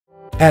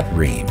At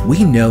Rheem,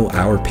 we know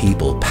our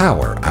people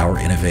power our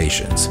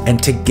innovations,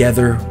 and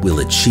together we'll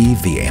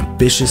achieve the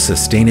ambitious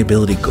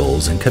sustainability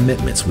goals and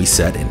commitments we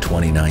set in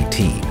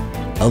 2019,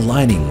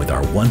 aligning with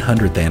our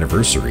 100th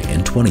anniversary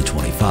in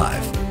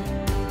 2025.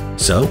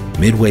 So,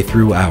 midway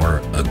through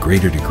our A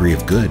Greater Degree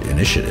of Good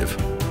initiative,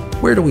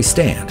 where do we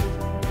stand?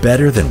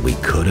 Better than we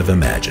could have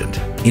imagined.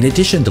 In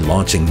addition to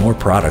launching more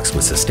products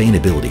with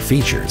sustainability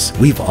features,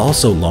 we've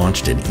also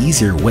launched an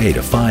easier way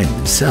to find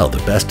and sell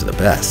the best of the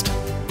best.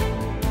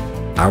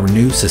 Our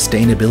new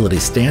Sustainability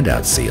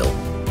Standout Seal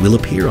will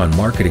appear on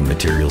marketing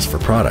materials for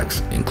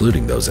products,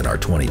 including those in our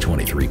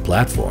 2023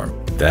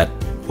 platform, that,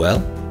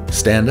 well,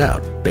 stand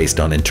out based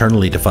on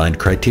internally defined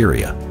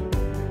criteria.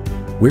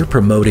 We're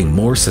promoting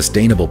more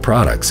sustainable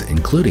products,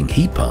 including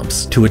heat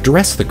pumps, to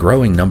address the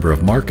growing number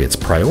of markets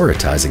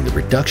prioritizing the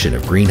reduction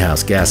of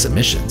greenhouse gas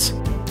emissions.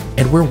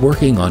 And we're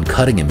working on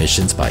cutting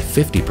emissions by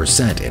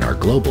 50% in our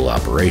global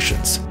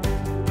operations.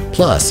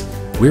 Plus,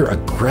 we're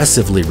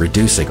aggressively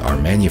reducing our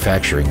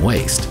manufacturing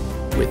waste,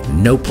 with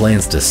no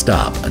plans to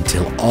stop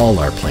until all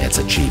our plants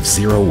achieve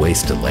zero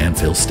waste to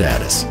landfill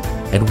status.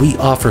 And we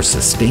offer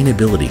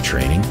sustainability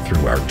training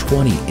through our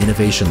 20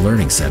 innovation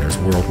learning centers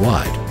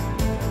worldwide.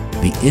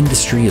 The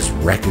industry is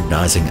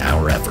recognizing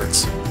our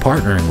efforts.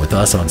 Partnering with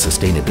us on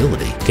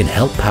sustainability can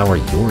help power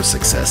your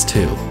success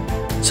too.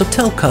 So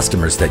tell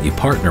customers that you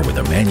partner with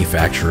a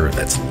manufacturer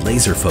that's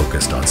laser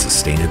focused on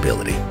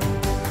sustainability.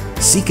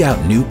 Seek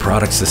out new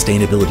product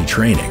sustainability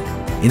training,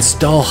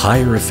 install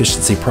higher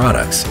efficiency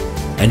products,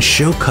 and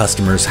show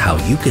customers how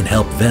you can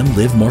help them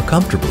live more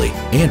comfortably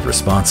and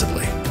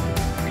responsibly.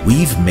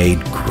 We've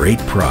made great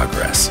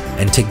progress,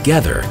 and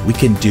together we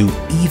can do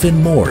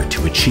even more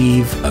to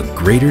achieve a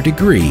greater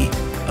degree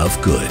of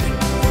good.